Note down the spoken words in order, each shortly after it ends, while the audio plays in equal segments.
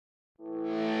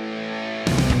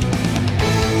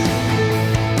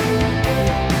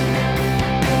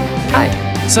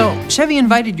So, Chevy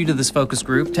invited you to this focus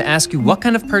group to ask you what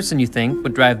kind of person you think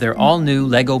would drive their all-new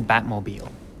Lego Batmobile.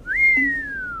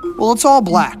 Well, it's all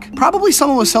black. Probably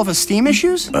someone with self-esteem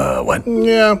issues? What?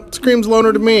 Yeah, screams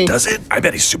loner to me. Does it? I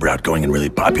bet he's super outgoing and really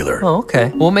popular. Oh, okay.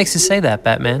 Well, what makes you say that,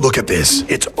 Batman? Look at this.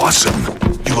 It's awesome.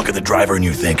 You look at the driver and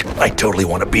you think, I totally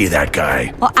want to be that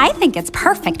guy. Well, I think it's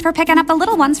perfect for picking up the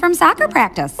little ones from soccer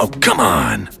practice. Oh, come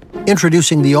on.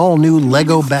 Introducing the all-new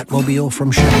Lego Batmobile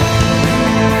from Chevy.